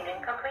fast.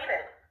 Self-cleaning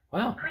completed.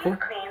 Wow, Please cool.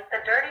 clean the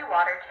dirty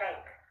water tank.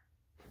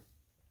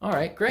 All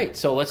right, great.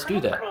 So let's do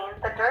that. Clean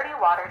the dirty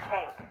water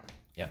tank.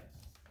 Yeah.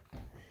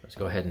 Let's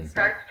go ahead and...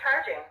 Starts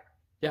charging.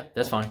 Yeah,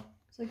 that's fine.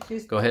 It's like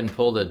she's... Go ahead and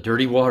pull the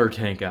dirty water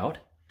tank out.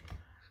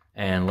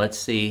 And let's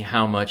see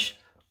how much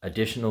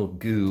additional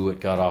goo it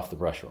got off the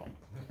brush roll.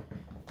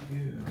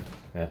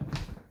 Yeah.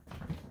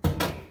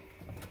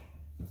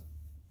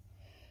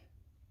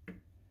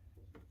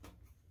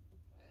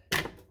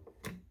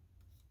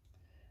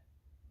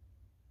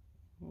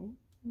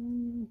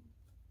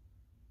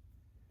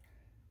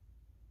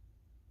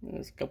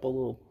 There's a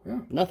couple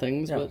little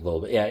nothings, Yeah, but a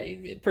little bit.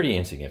 Yeah, pretty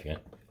insignificant.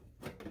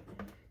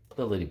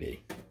 Little itty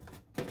bitty.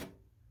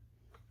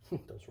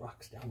 those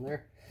rocks down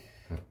there.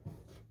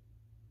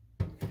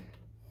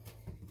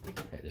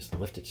 Yeah, just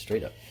lift it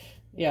straight up.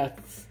 Yeah.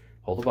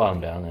 Hold the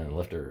bottom down and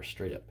lift her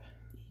straight up.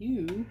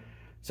 You.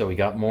 So we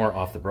got more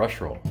off the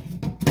brush roll.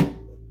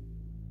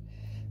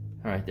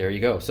 All right, there you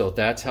go. So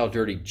that's how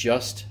dirty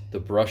just the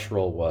brush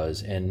roll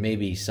was, and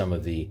maybe some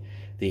of the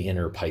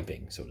inner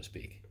piping, so to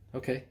speak.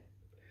 Okay.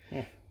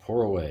 Yeah.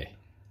 Pour away.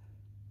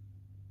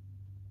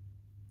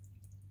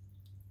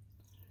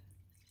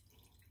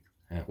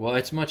 Yeah, well,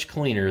 it's much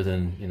cleaner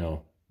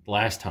than,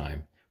 last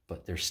time,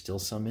 but there's still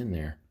some in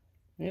there.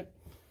 Yep.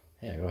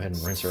 Yeah, go ahead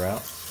and rinse her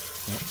out.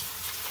 Yep.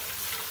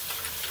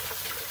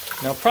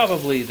 Now,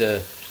 probably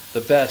the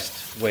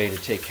best way to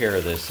take care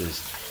of this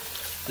is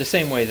the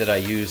same way that I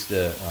use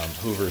the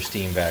Hoover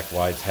Steam Vac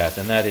Wide Path,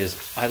 and that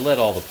is I let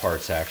all the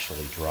parts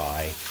actually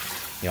dry.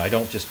 I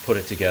don't just put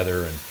it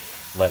together and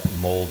let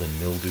mold and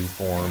mildew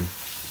form.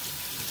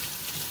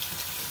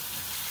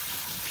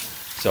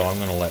 So I'm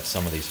going to let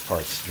some of these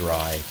parts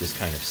dry, just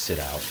kind of sit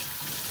out.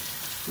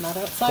 Not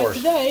outside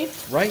today.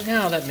 Right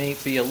now that may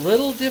be a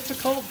little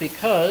difficult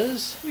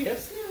because We have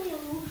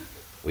snow.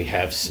 we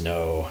have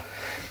snow.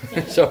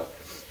 So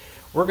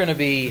we're going to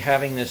be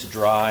having this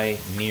dry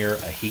near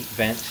a heat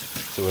vent,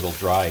 so it'll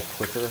dry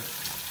quicker.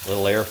 A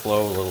little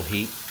airflow, a little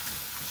heat.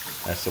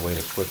 That's the way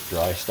to quick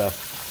dry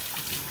stuff.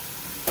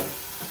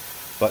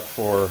 But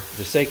for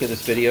the sake of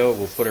this video,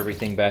 we'll put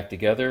everything back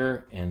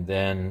together, and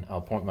then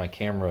I'll point my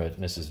camera at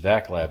Mrs.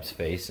 Vaclab's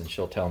face, and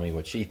she'll tell me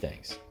what she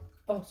thinks.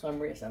 Oh, so I'm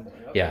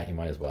reassembling. Okay. Yeah, you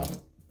might as well.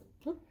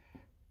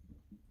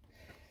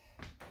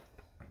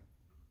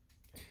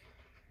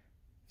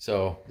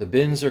 So the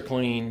bins are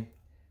clean.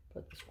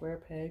 Put the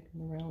square peg in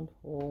the round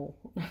hole.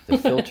 The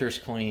filter's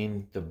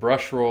clean. The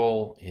brush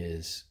roll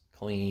is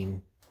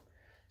clean.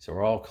 So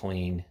we're all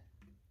clean.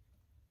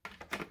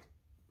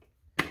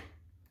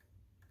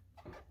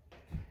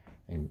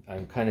 And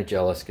I'm kind of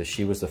jealous because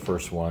she was the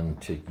first one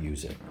to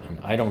use it, and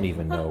I don't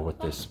even know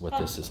what this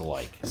is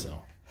like.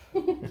 So,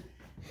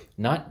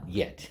 not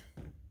yet.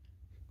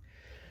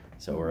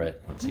 So we're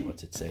at. Let's see,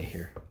 what's it say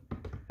here?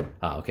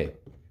 Ah, okay.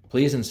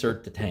 Please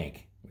insert the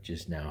tank, which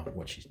is now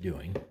what she's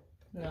doing.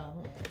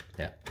 No.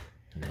 Yeah,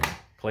 and then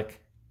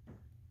click.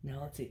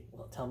 Now let's see.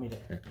 Well, tell me to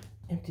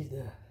empty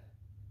the.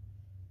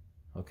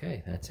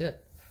 Okay, that's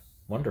it.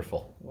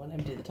 Wonderful. You want to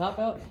empty the top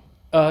out?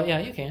 Yeah,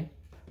 you can.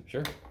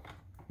 Sure.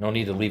 No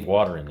need to leave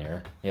water in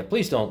there. Yeah,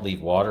 please don't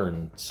leave water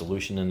and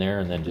solution in there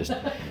and then just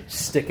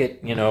stick it,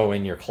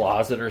 in your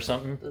closet or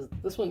something. Does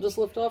this one just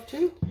lift off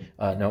too?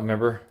 No,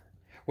 remember?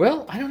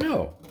 Well, I don't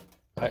know.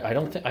 I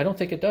don't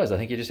think it does. I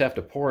think you just have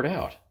to pour it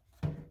out.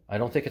 I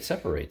don't think it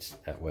separates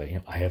that way.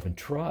 I haven't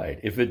tried.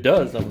 If it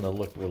does, I'm going to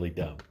look really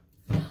dumb.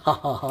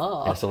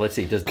 Yeah, so let's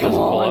see. Does it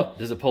pull up?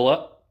 Does it pull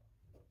up?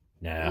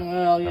 No.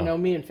 Well, you know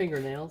me and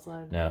fingernails.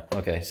 No.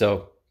 Okay,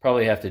 so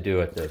probably have to do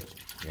it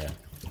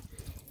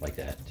like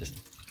that. Just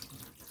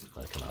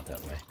let it come out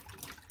that way.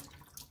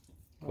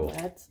 Cool. Well,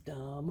 that's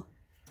dumb.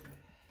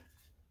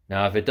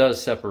 Now, if it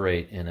does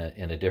separate in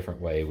a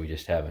different way, we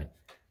just haven't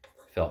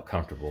felt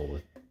comfortable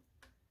with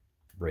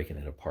breaking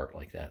it apart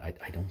like that.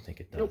 I don't think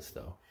it does,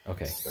 though.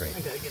 Okay, great.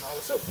 I gotta get all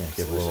the soap. Yeah,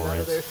 give a little out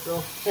rinse. of there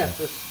still. Yeah,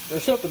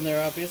 there's soap in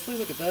there, obviously.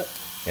 Look at that.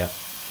 Yeah.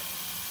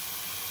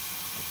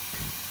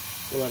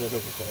 We'll let it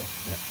overflow.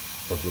 Yeah.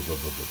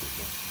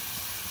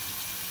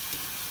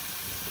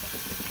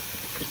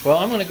 Well,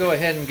 I'm going to go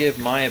ahead and give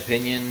my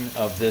opinion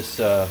of this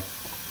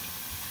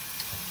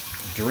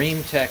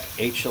Dreametech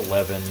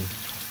H11.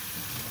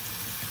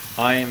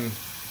 I'm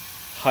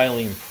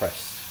highly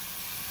impressed.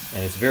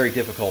 And it's very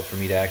difficult for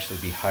me to actually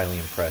be highly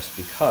impressed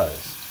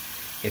because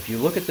if you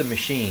look at the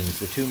machines,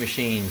 the two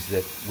machines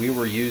that we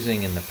were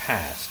using in the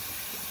past,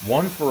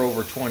 one for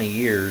over 20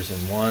 years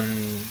and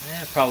one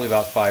probably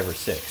about 5 or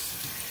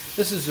 6,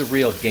 this is a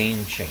real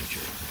game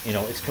changer.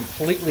 It's a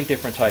completely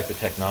different type of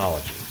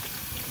technology.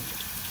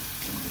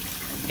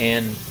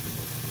 And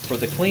for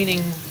the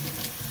cleaning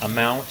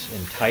amount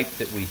and type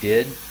that we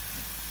did, I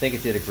think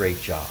it did a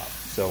great job.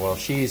 So while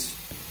she's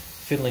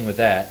fiddling with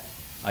that,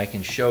 I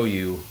can show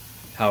you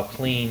how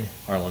clean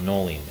our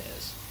linoleum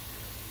is,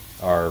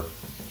 our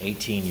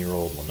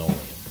 18-year-old linoleum.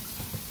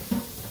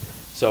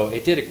 So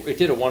it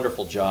did a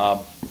wonderful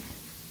job.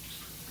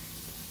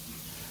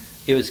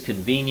 It was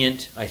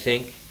convenient, I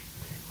think.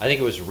 I think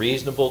it was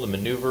reasonable to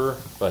maneuver,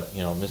 but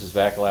Mrs.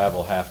 Vaclab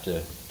will have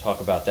to talk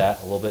about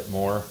that a little bit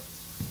more.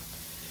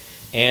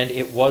 And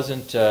it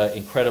wasn't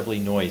incredibly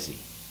noisy.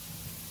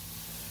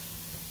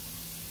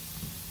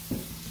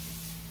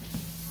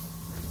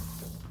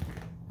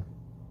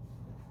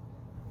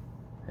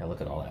 look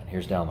at all that.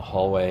 Here's down the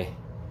hallway.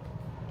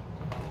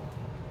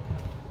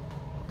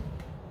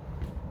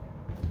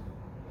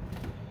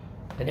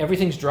 And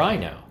everything's dry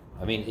now.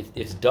 I mean,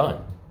 it's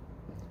done.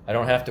 I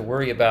don't have to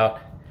worry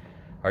about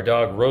our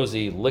dog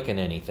Rosie licking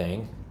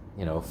anything.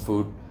 You know,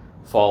 food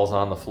falls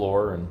on the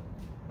floor and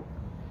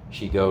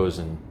she goes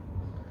and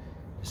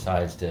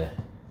decides to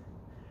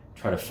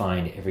try to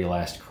find every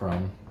last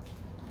crumb.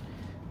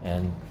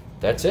 And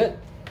that's it.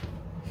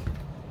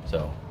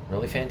 So,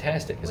 really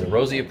fantastic. Is it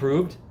Rosie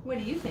approved? What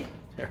do you think?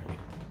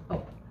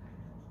 Oh,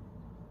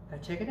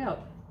 gotta check it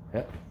out.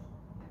 Yep.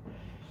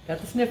 Got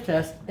the sniff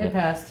test. It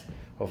passed.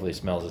 Hopefully it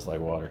smells just like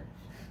water.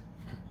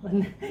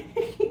 You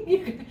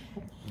can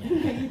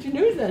get your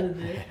nose out of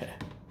there.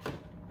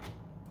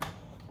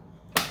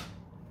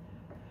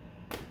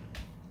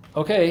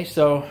 Okay,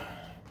 so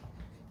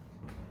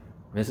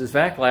Mrs.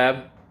 Vac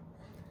Lab,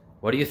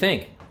 what do you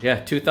think? Yeah,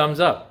 2 thumbs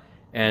up.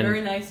 And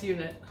Very nice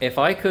unit. if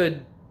I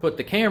could put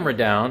the camera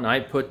down,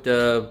 I'd put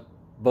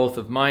both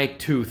of my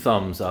 2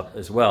 thumbs up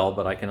as well,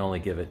 but I can only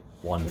give it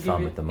 1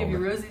 thumb at the moment. Give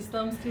you Rosie's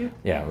thumbs too?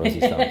 Yeah,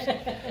 Rosie's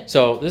thumbs.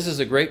 So this is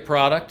a great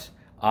product.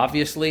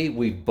 Obviously,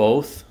 we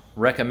both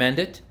recommend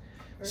it.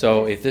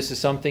 So if this is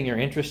something you're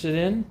interested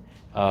in,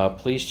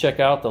 please check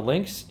out the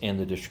links in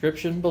the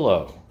description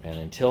below. And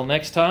until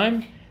next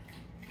time,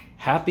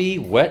 happy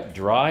wet,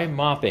 dry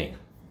mopping.